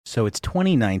So it's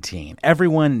 2019.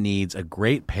 Everyone needs a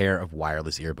great pair of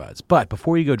wireless earbuds. But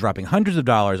before you go dropping hundreds of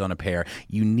dollars on a pair,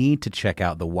 you need to check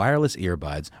out the wireless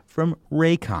earbuds from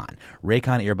Raycon.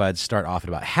 Raycon earbuds start off at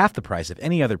about half the price of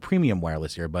any other premium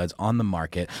wireless earbuds on the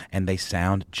market, and they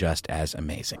sound just as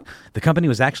amazing. The company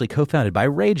was actually co-founded by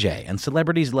Ray J, and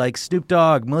celebrities like Snoop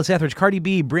Dogg, Melissa Etheridge, Cardi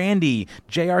B, Brandy,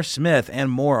 J.R. Smith, and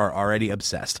more are already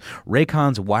obsessed.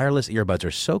 Raycon's wireless earbuds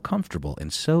are so comfortable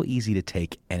and so easy to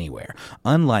take anywhere.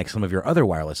 Unlike some of your other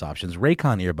wireless options,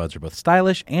 Raycon earbuds are both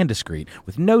stylish and discreet,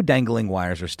 with no dangling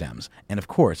wires or stems. And of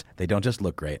course, they don't just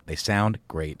look great, they sound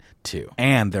great too.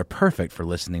 And they're perfect for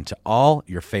listening to all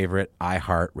your favorite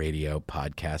iHeartRadio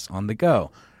podcasts on the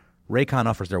go. Raycon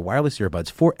offers their wireless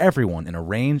earbuds for everyone in a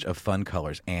range of fun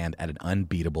colors and at an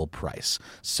unbeatable price.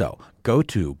 So go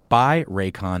to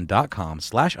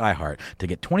buyraycon.com/iHeart to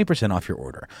get 20% off your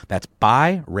order. That's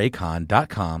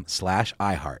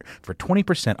buyraycon.com/iHeart for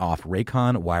 20% off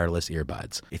Raycon wireless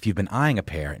earbuds. If you've been eyeing a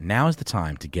pair, now is the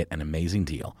time to get an amazing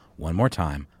deal. One more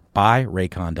time,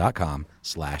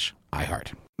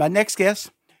 buyraycon.com/iHeart. My next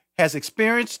guest has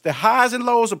experienced the highs and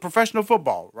lows of professional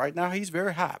football. Right now, he's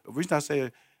very high. The reason I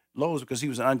say low is because he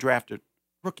was an undrafted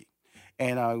rookie.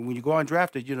 And when you go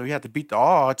undrafted, you have to beat the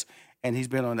odds. And he's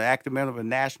been on the active member of the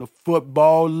National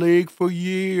Football League for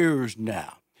years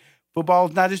now. Football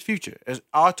is not his future. As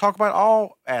I'll talk about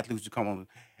all athletes who come on.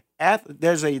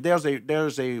 There's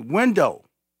a window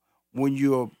when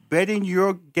you're betting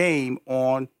your game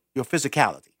on your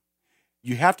physicality.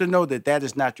 You have to know that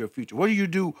is not your future. What do you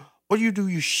do?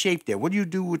 You shape that. What do you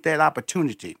do with that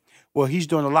opportunity? Well, he's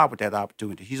doing a lot with that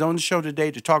opportunity. He's on the show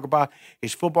today to talk about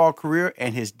his football career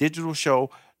and his digital show,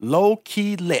 Low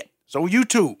Key Lit. So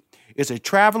YouTube is a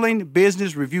traveling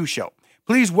business review show.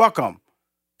 Please welcome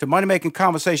to Money Making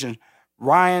Conversation,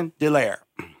 Ryan Delaire.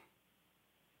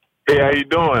 Hey, how you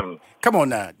doing? Come on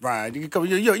now, Ryan. You're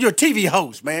a TV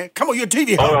host, man. Come on, you're a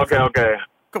TV host. Oh, okay.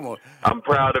 Come on. I'm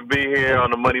proud to be here on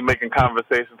the Money Making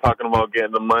Conversation, talking about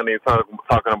getting the money,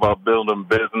 talking about building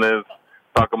business,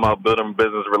 talking about building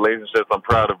business relationships. I'm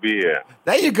proud to be here.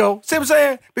 There you go. See what I'm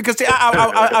saying? Because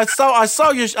I saw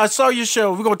your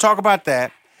show. We're gonna talk about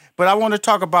that, but I want to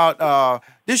talk about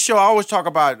this show. I always talk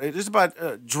about it's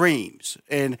about dreams,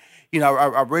 and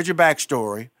I read your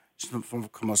backstory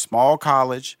from a small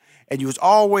college, and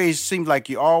seemed like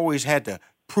you always had to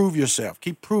prove yourself,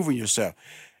 keep proving yourself.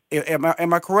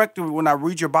 Am I correct when I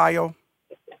read your bio?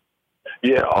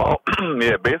 Yeah,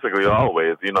 basically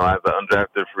always. As an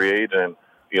undrafted free agent,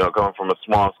 coming from a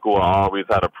small school, I always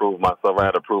had to prove myself. I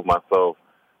had to prove myself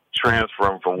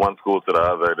transferring from one school to the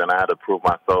other. Then I had to prove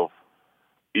myself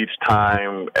each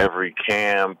time, every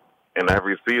camp, and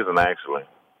every season, actually.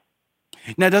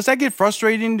 Now, does that get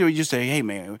frustrating? Do you say, hey,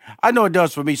 man, I know it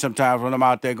does for me sometimes when I'm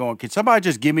out there going, can somebody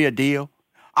just give me a deal?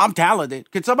 I'm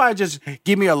talented. Can somebody just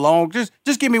give me a loan?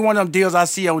 Just give me one of them deals I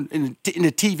see in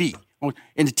the TV,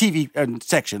 in the TV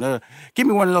section. Give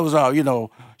me one of those,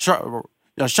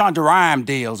 Shonda Rhimes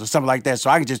deals or something like that, so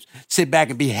I can just sit back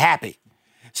and be happy.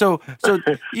 So,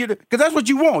 because that's what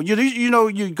you want.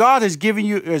 God has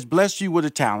blessed you with a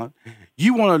talent.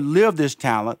 You want to live this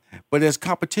talent, but there's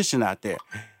competition out there.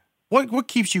 What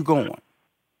keeps you going?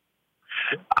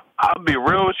 I'll be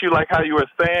real with you, like how you were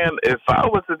saying. If I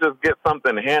was to just get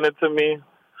something handed to me,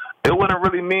 it wouldn't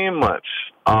really mean much.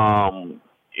 I don't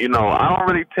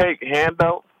really take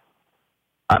handouts.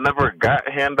 I never got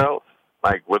handouts,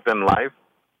 like, within life.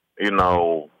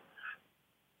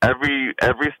 Every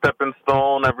stepping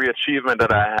stone, every achievement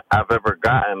that I've ever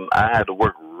gotten, I had to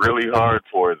work really hard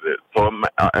towards it. So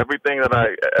everything that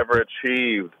I ever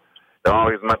achieved, it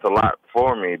always meant a lot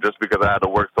for me just because I had to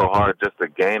work so hard just to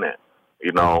gain it.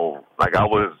 Like I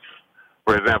was,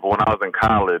 for example, when I was in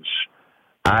college,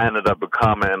 I ended up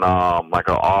becoming like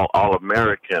an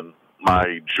all-American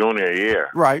my junior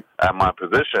year, right, at my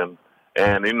position.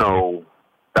 And, that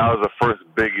was the first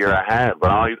big year I had. But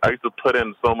I used to put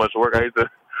in so much work. I used to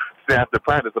stay after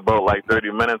practice about like 30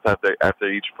 minutes after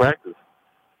each practice.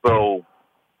 So,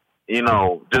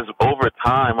 just over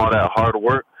time, all that hard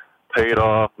work paid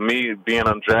off. Me being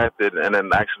undrafted and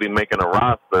then actually making a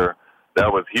roster, that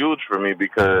was huge for me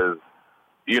because,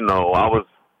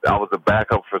 I was a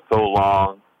backup for so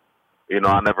long.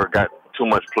 I never got too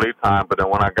much play time, but then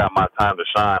when I got my time to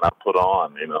shine, I put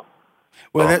on,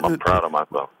 Well, I'm proud of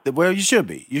myself. Well, you should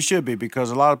be. You should be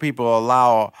because a lot of people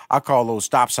allow, I call those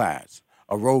stop signs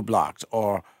or roadblocks,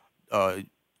 or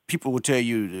people will tell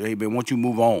you, hey, man, won't you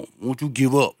move on? Won't you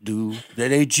give up, dude?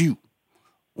 That ain't you.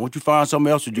 Won't you find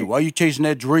something else to do? Why are you chasing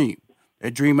that dream?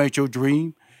 That dream ain't your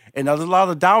dream. And there's a lot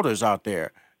of doubters out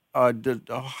there. How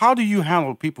do you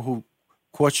handle people who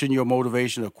question your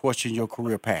motivation or question your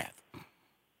career path?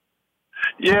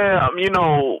 Yeah,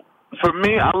 for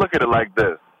me, I look at it like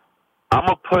this. I'm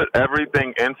gonna put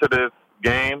everything into this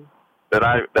game that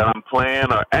I'm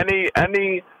playing, or any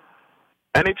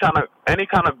kind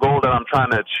of goal that I'm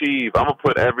trying to achieve. I'm gonna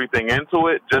put everything into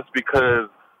it just because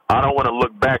I don't want to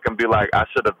look back and be like, I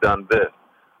should have done this,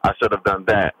 I should have done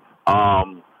that.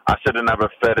 I should have never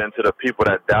fed into the people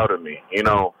that doubted me.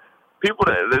 People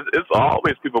it's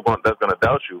always people that's gonna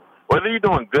doubt you, whether you're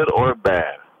doing good or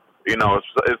bad.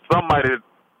 It's somebody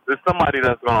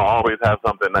that's gonna always have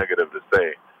something negative to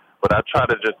say. But I try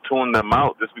to just tune them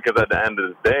out, just because at the end of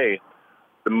the day,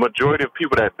 the majority of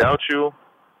people that doubt you,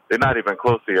 they're not even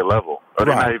close to your level, or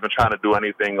they're not even trying to do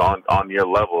anything on your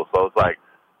level. So it's like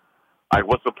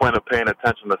what's the point of paying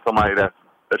attention to somebody that's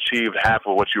achieved half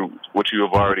of what you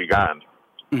have already gotten?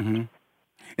 Mm-hmm.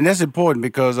 And that's important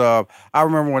because I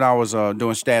remember when I was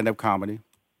doing stand-up comedy,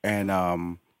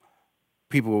 and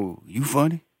people, you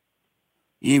funny?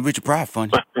 You ain't Richard Pryor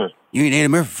funny. You ain't Eddie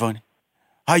Murphy funny.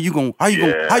 How you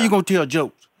gonna tell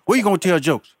jokes? Where you gonna tell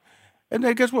jokes? And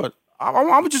then guess what?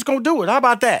 I'm just gonna do it. How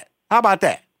about that? How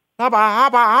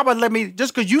about let me,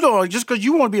 just because you want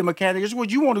to be a mechanic, just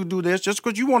because you want to do this, just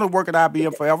because you want to work at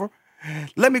IBM forever,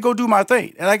 let me go do my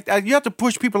thing. And you have to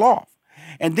push people off.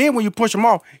 And then when you push them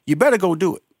off, you better go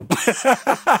do it.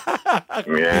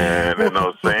 Yeah, and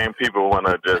those same people want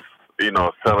to just,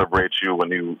 celebrate you when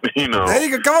you there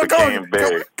you go.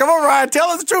 Come on, Ryan. Tell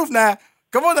us the truth now.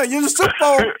 Come on now, you're the Super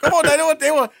Bowl. Come on, they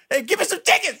want. Hey, give me some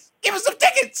tickets. Give us some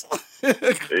tickets.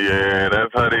 Yeah,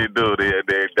 that's how they do.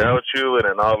 They doubt you, and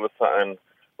then all of a sudden,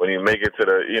 when you make it to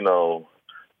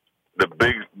the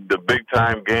big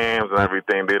time games and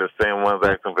everything, they're the same ones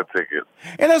asking for tickets.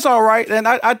 And that's all right. And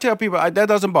I tell people that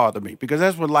doesn't bother me, because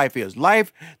that's what life is.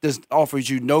 Life just offers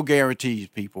you no guarantees,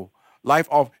 people.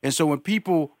 And so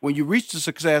when you reach the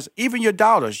success, even your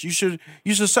doubters, you should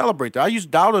celebrate that. I use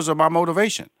doubters as my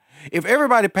motivation. If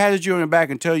everybody patted you on the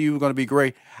back and tell you you're going to be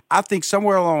great, I think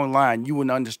somewhere along the line you wouldn't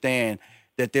understand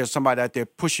that there's somebody out there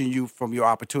pushing you from your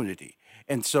opportunity.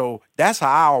 And so that's how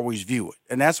I always view it.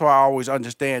 And that's why I always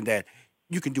understand that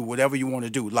you can do whatever you want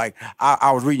to do. Like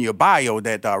I was reading your bio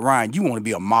that, Ryan, you want to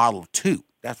be a model too.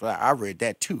 That's what I read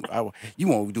that too. You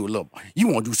want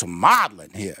to do some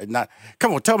modeling here.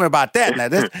 Come on, tell me about that now.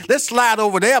 Let's slide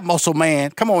over there, muscle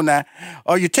man. Come on now.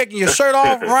 Are you taking your shirt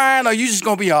off, Ryan, or are you just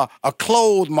going to be a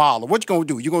clothes model? What you going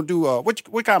to do? You going to do, what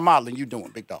kind of modeling you doing,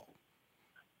 big dog?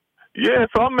 Yeah,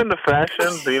 so I'm into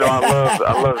fashion.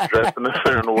 I love dressing a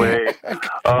certain way.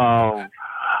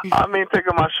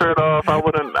 Taking my shirt off, I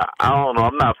don't know.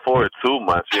 I'm not for it too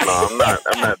much. I'm not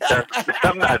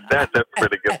that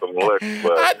desperate to get some looks.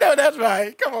 But I know that's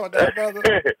right. Come on, now,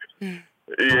 brother.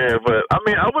 Yeah, but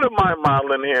I wouldn't mind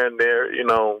modeling here and there.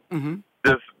 Mm-hmm.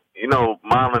 Just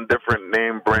modeling different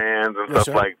name brands and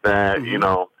stuff like that. Mm-hmm.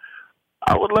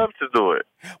 I would love to do it.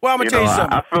 Well, I'm gonna tell you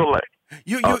something. I feel like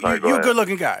you're a good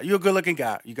looking guy. You're a good looking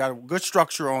guy. You got a good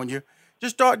structure on you.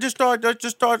 Just start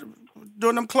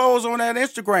doing them clothes on that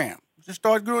Instagram. Just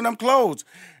start doing them clothes,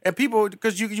 and people,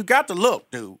 because you got the look,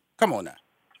 dude. Come on now,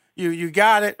 you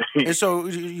got it, and so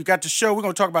you got the show. We're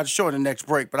gonna talk about the show in the next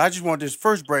break, but I just want this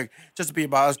first break just to be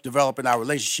about us developing our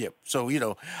relationship. So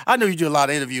I know you do a lot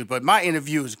of interviews, but my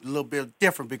interview is a little bit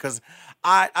different because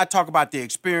I talk about the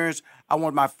experience. I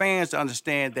want my fans to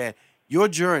understand that your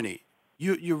journey.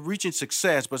 You're reaching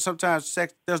success, but sometimes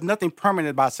there's nothing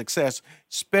permanent about success,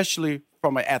 especially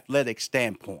from an athletic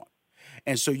standpoint.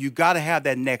 And so you got to have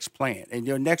that next plan. And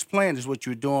your next plan is what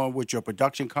you're doing with your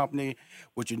production company,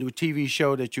 with your new TV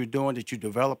show that you're doing, that you're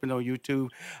developing on YouTube.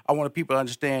 I want people to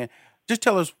understand. Just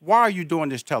tell us, why are you doing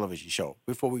this television show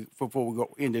before we go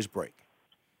in this break?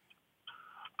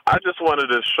 I just wanted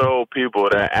to show people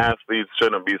that athletes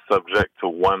shouldn't be subject to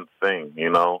one thing,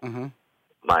 Mm-hmm.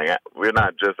 Like, we're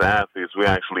not just athletes. We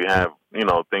actually have,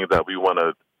 things that we want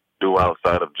to do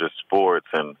outside of just sports.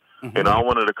 And, mm-hmm. I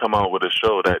wanted to come out with a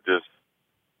show that just,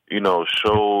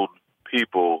 showed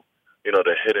people,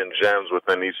 the hidden gems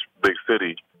within each big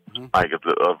city, mm-hmm.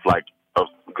 of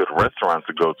good restaurants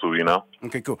to go to,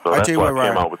 Okay, cool. So that's tell you why what, I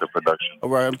came Ryan. out with the production. All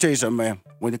right, I'm tell you something, man.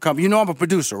 When it comes, I'm a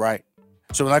producer, right?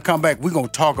 So when I come back, we're going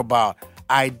to talk about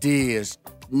ideas,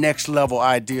 next level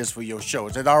ideas for your show.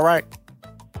 Is that all right?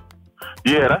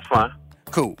 Yeah, that's fine.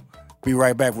 Cool. Be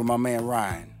right back with my man,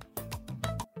 Ryan.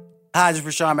 Hi, this is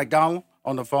Rashawn McDonald.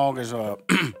 On the phone is a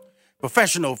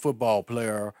professional football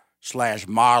player /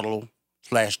 model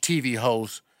 / TV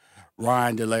host,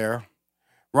 Ryan Delaire.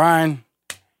 Ryan,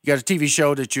 you got a TV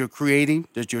show that you're creating,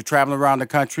 that you're traveling around the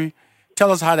country.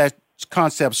 Tell us how that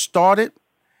concept started,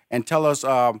 and tell us,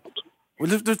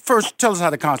 first tell us how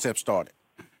the concept started.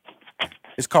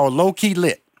 It's called Low Key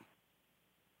Lit.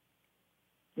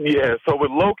 Yeah, so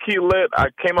with Low Key Lit, I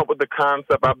came up with the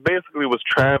concept. I basically was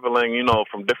traveling,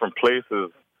 from different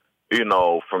places,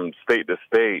 from state to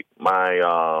state. My,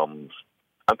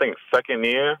 I think second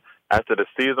year after the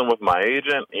season with my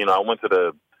agent, I went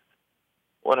to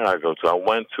what did I go to? I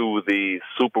went to the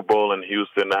Super Bowl in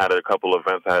Houston. I had a couple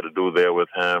events I had to do there with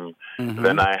him. Mm-hmm.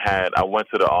 Then I went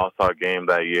to the All-Star game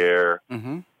that year.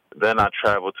 Mm-hmm. Then I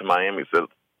traveled to Miami. So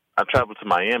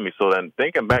then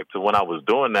thinking back to when I was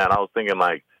doing that, I was thinking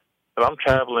like, if I'm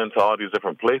traveling to all these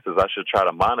different places, I should try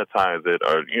to monetize it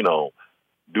or,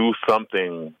 do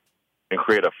something and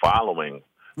create a following.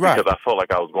 Right. Because I felt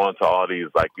like I was going to all these,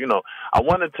 I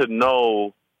wanted to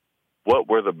know what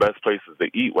were the best places to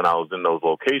eat when I was in those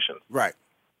locations. Right.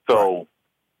 So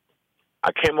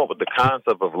I came up with the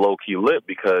concept of Low Key Lit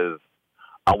because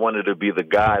I wanted to be the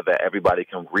guy that everybody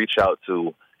can reach out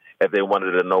to if they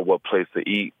wanted to know what place to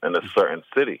eat in a certain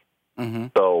city. Mm-hmm.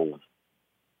 So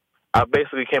I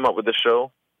basically came up with the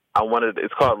show.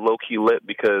 It's called Low Key Lit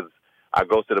because I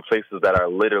go to the places that are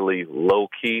literally low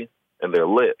key and they're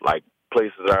lit. Like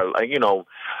places that are like,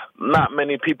 not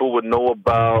many people would know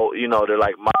about, they're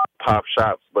like mom and pop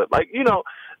shops, but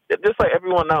just like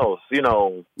everyone else,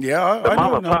 Yeah, the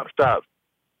mom and pop shops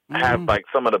have like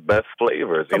some of the best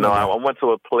flavors. I went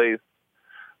to a place.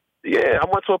 Yeah, I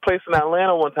went to a place in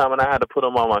Atlanta one time and I had to put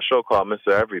them on my show called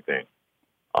Mr. Everything.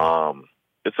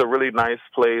 It's a really nice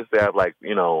place. They have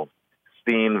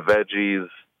steamed veggies.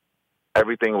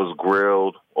 Everything was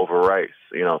grilled over rice.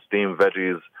 Steamed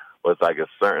veggies was like a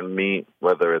certain meat,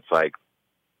 whether it's like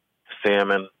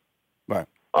salmon, right,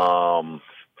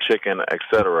 chicken,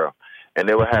 etc. And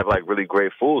they would have like really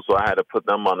great food. So I had to put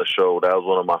them on the show. That was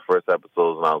one of my first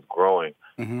episodes when I was growing.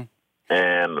 Mm-hmm.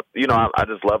 And, I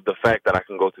just love the fact that I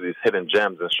can go to these hidden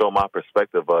gems and show my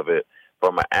perspective of it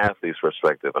from an athlete's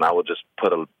perspective. And I would just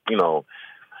put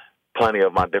plenty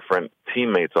of my different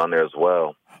teammates on there as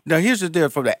well. Now, here's the deal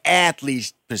from the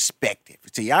athlete's perspective.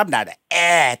 See, I'm not an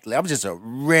athlete. I'm just a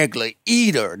regular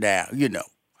eater now,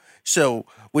 So,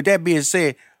 with that being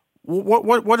said,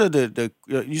 what are the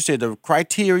you said the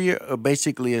criteria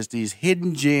basically is these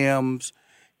hidden gems,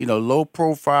 low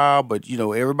profile, but,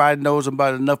 everybody knows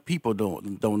about it. Enough people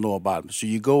don't know about them. So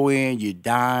you go in, you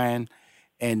dine,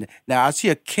 and now I see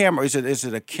a camera. Is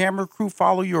it a camera crew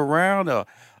follow you around? Or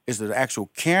is it an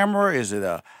actual camera? Is it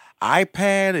a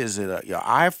iPad? Is it your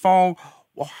iPhone?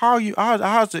 Well,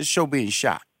 how's this show being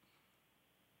shot?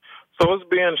 So it's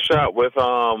being shot with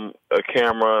a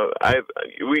camera.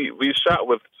 We shot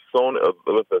with a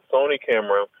Sony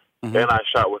camera, Mm-hmm. and I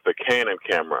shot with a Canon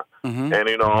camera. Mm-hmm. And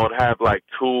I would have like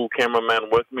two cameramen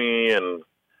with me, and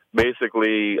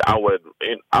basically I would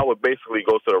basically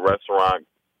go to the restaurant,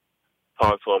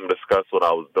 talk to them, discuss what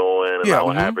I was doing, and I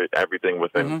would have everything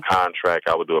within contract.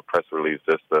 I would do a press release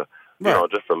just to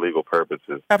just for legal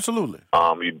purposes. Absolutely.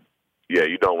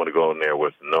 You don't want to go in there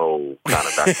with no kind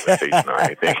of documentation or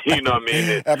anything. You know what I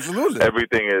mean? Absolutely.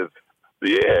 Everything is,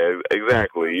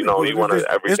 exactly. You want to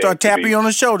everything. They start tapping you on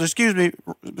the shoulder. Excuse me,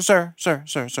 sir.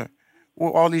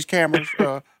 Well, all these cameras.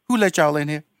 Who let y'all in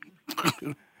here?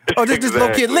 Oh, this Low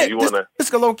Kid Lit. This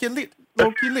is Low Kid Lit.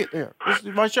 Low Kid Lit. Yeah, this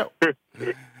is my show.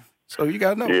 So you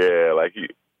gotta know. Yeah, like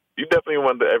you definitely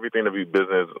want everything to be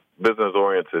business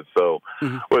oriented. So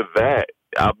with that,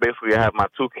 I'll basically have my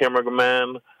two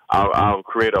cameramen. I'll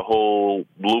create a whole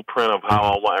blueprint of how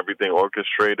I want everything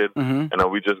orchestrated, and then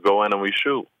we just go in and we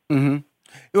shoot. Mm-hmm.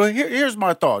 Well, here's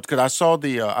my thoughts because I saw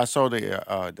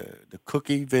the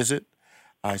cookie visit,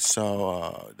 I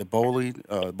saw the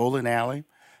bowling alley,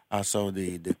 I saw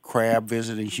the crab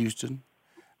visit in Houston.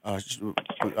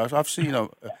 I've seen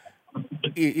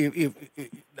if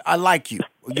I like you.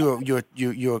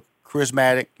 You're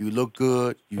charismatic. You look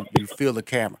good. You feel the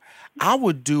camera. I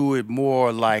would do it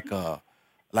more like an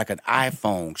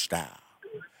iPhone style.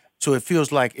 So it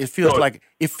feels like you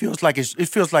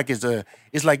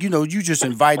just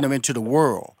inviting them into the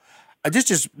world. This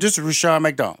is Rushion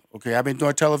McDonald. Okay, I've been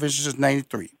doing television since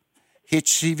 '93. Hit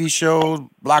TV shows,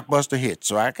 blockbuster hits.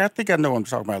 So I think I know what I'm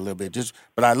talking about a little bit.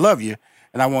 But I love you,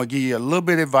 and I want to give you a little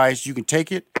bit of advice. You can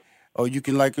take it, or you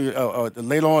can later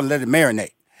on let it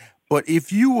marinate. But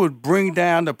if you would bring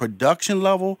down the production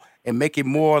level and make it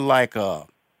more like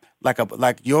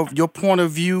your point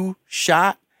of view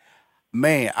shot,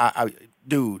 man, I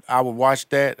would watch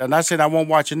that. And I said I won't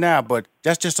watch it now, but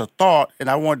that's just a thought. And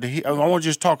I want to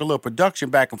just talk a little production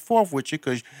back and forth with you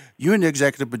because you're an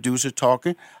executive producer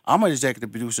talking. I'm an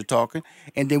executive producer talking.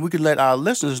 And then we could let our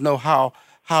listeners know how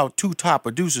two top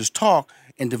producers talk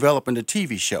in developing the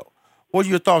TV show. What are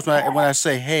your thoughts when I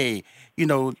say, hey,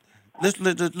 let's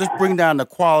bring down the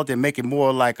quality and make it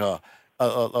more like a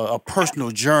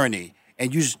personal journey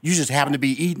and you just happened to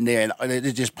be eating there, and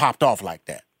it just popped off like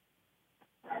that.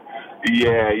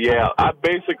 Yeah. I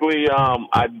basically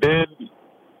I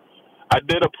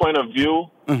did a point of view,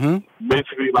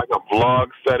 basically like a vlog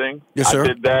setting. Yes, sir. I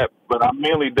did that, but I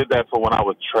mainly did that for when I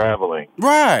was traveling.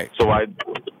 Right. So I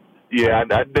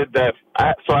did that.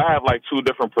 So I have like 2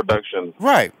 different productions.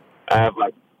 Right. I have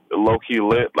like low key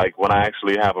lit, like when I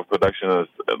actually have a production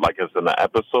like it's in an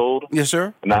episode. Yes,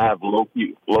 sir. And I have low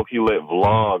key lit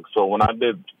vlogs. So when I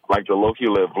did like the low key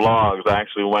lit vlogs, I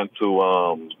actually went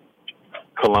to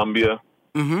Colombia,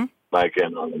 like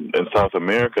in South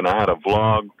America, and I had a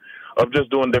vlog of just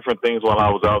doing different things while I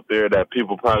was out there that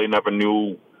people probably never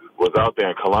knew was out there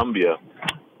in Colombia.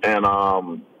 And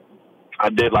I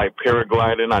did like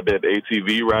paragliding, I did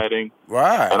ATV riding.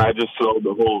 Right. And I just saw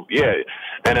the whole,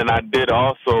 And then I did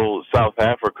also South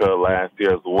Africa last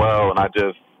year as well, and I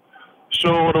just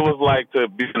showed what it was like to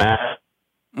be an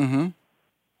athlete.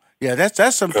 Yeah,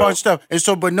 that's some fun stuff. And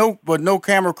so, but no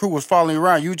camera crew was following you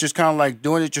around. You just kind of like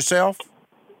doing it yourself?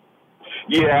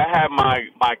 Yeah, I had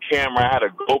my camera, I had a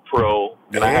GoPro,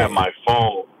 and I had my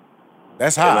phone.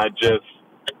 That's hot. And I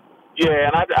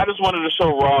just wanted to show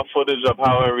raw footage of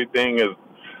how everything is,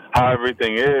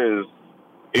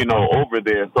 over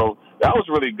there. So that was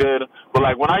really good. But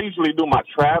like when I usually do my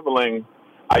traveling,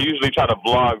 I usually try to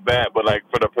vlog that. But like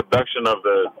for the production of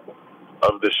the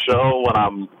show, when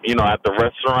I'm, at the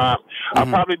restaurant, I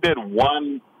probably did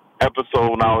one episode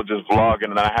when I was just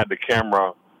vlogging and I had the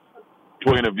camera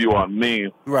point of view on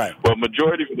me. Right. But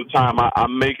majority of the time, I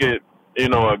make it,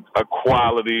 a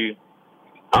quality.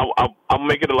 I'll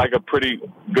make it like a pretty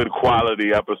good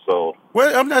quality episode.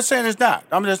 Well, I'm not saying it's not.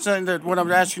 I'm just saying that what I'm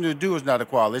asking you to do is not a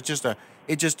quality. It's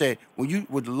just that when you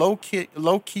with low key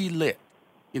lit,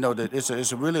 that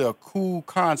it's really a cool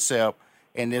concept,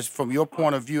 and it's from your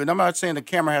point of view. And I'm not saying the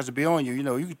camera has to be on you.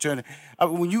 You can turn it.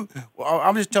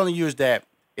 I'm just telling you is that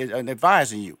and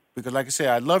advising you, because like I said,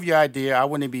 I love your idea. I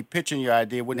wouldn't be pitching your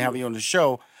idea. Wouldn't have you on the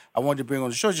show. I wanted to bring on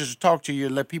the show just to talk to you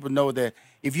and let people know that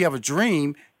if you have a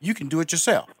dream, you can do it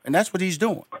yourself. And that's what he's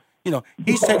doing.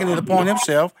 He's taking it upon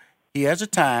himself. He has a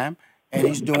time, and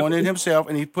he's doing it himself,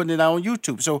 and he's putting it out on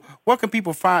YouTube. So where can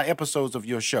people find episodes of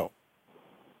your show?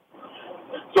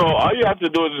 So all you have to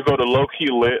do is just go to Low Key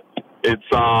Lit. It's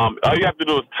all you have to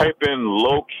do is type in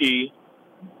Low Key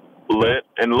Lit,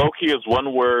 and Low Key is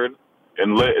one word,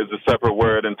 and lit is a separate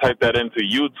word, and type that into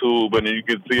YouTube, and then you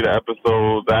can see the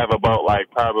episodes. I have about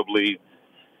probably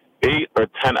 8 or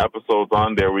 10 episodes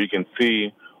on there where you can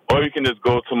see, or you can just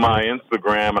go to my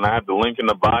Instagram, and I have the link in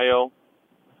the bio.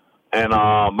 And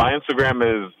my Instagram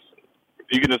is,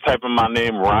 you can just type in my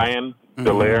name, Ryan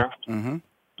Delaire,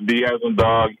 D as in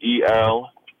dog, ELAIRE,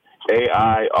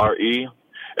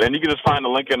 and then you can just find the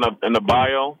link in the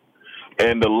bio.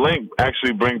 And the link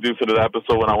actually brings you to the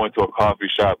episode when I went to a coffee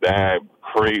shop. They had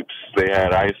crepes, they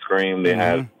had ice cream, they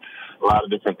had a lot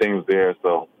of different things there.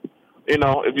 So,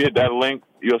 if you hit that link,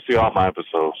 you'll see all my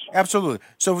episodes. Absolutely.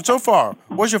 So far,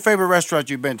 what's your favorite restaurant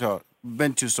you've been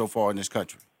to so far in this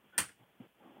country?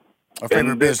 Or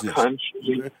favorite business?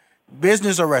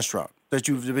 Business or restaurant that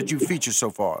you featured so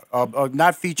far? Or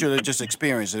not featured, or just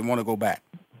experienced and want to go back?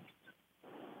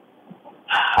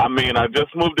 I mean, I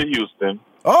just moved to Houston.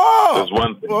 Oh, there's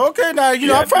one thing. Well, okay. Now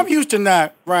I'm from Houston now,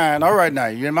 Ryan. All right, now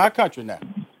you're in my country now.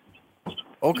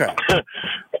 Okay.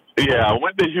 Yeah, I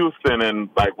went to Houston, and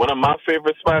one of my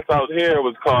favorite spots out here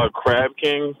was called Crab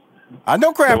King's. I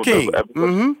know Crab King.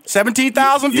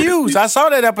 17,000 views. I saw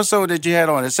that episode that you had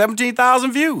on it.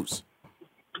 17,000 views.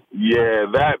 Yeah,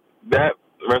 that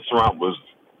restaurant was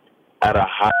at a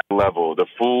high level. The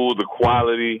food, the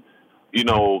quality,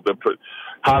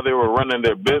 how they were running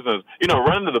their business.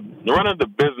 Running the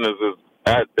business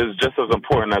is just as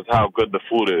important as how good the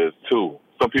food is too.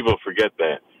 Some people forget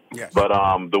that. Yes. But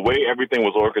the way everything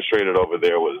was orchestrated over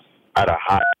there was at a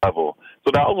high level.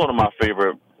 So that was one of my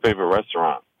favorite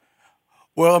restaurants.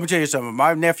 Well, let me tell you something.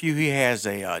 My nephew, he has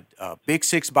a Big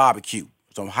Six barbecue.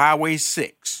 It's on Highway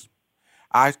 6.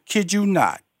 I kid you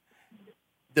not.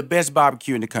 The best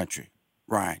barbecue in the country,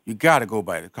 Ryan. You got to go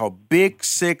by it. It's called Big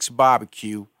Six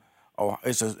Barbecue. Oh,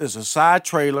 it's a side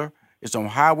trailer. It's on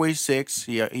Highway 6.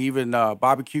 He even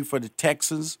barbecue for the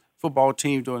Texans football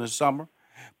team during the summer.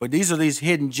 But these are these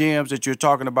hidden gems that you're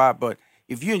talking about. But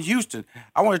if you're in Houston,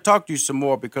 I want to talk to you some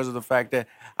more because of the fact that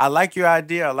I like your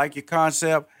idea. I like your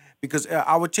concept. Because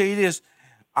I would tell you this,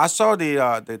 I saw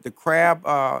the crab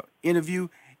interview,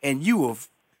 and you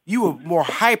were more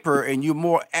hyper and you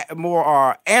more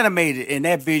animated in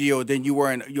that video than you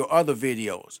were in your other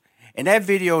videos. And that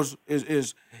video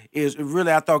is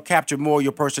really, I thought, captured more of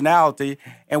your personality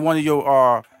and one of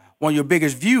your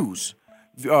biggest views.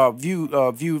 view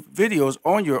videos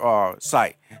on your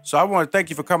site. So I want to thank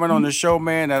you for coming on the show,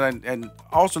 man, and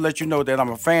also let you know that I'm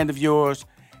a fan of yours.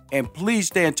 And please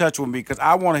stay in touch with me because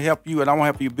I want to help you and I want to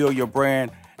help you build your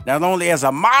brand not only as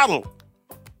a model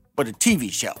but a TV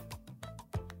show.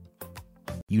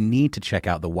 You need to check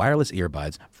out the wireless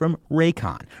earbuds from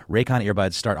Raycon. Raycon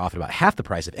earbuds start off at about half the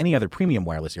price of any other premium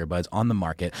wireless earbuds on the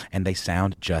market, and they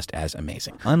sound just as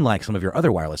amazing. Unlike some of your other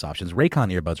wireless options,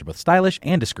 Raycon earbuds are both stylish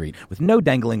and discreet, with no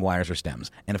dangling wires or stems.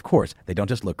 And of course, they don't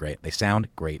just look great, they sound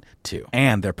great too.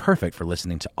 And they're perfect for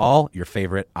listening to all your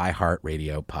favorite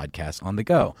iHeartRadio podcasts on the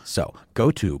go. So go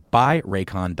to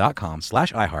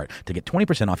buyraycon.com/iHeart to get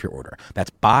 20% off your order. That's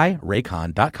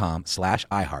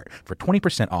buyraycon.com/iHeart for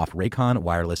 20% off Raycon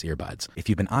wireless earbuds. If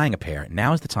you've been eyeing a pair,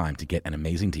 now is the time to get an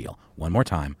amazing deal. One more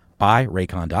time,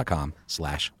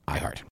 buyraycon.com/iHeart.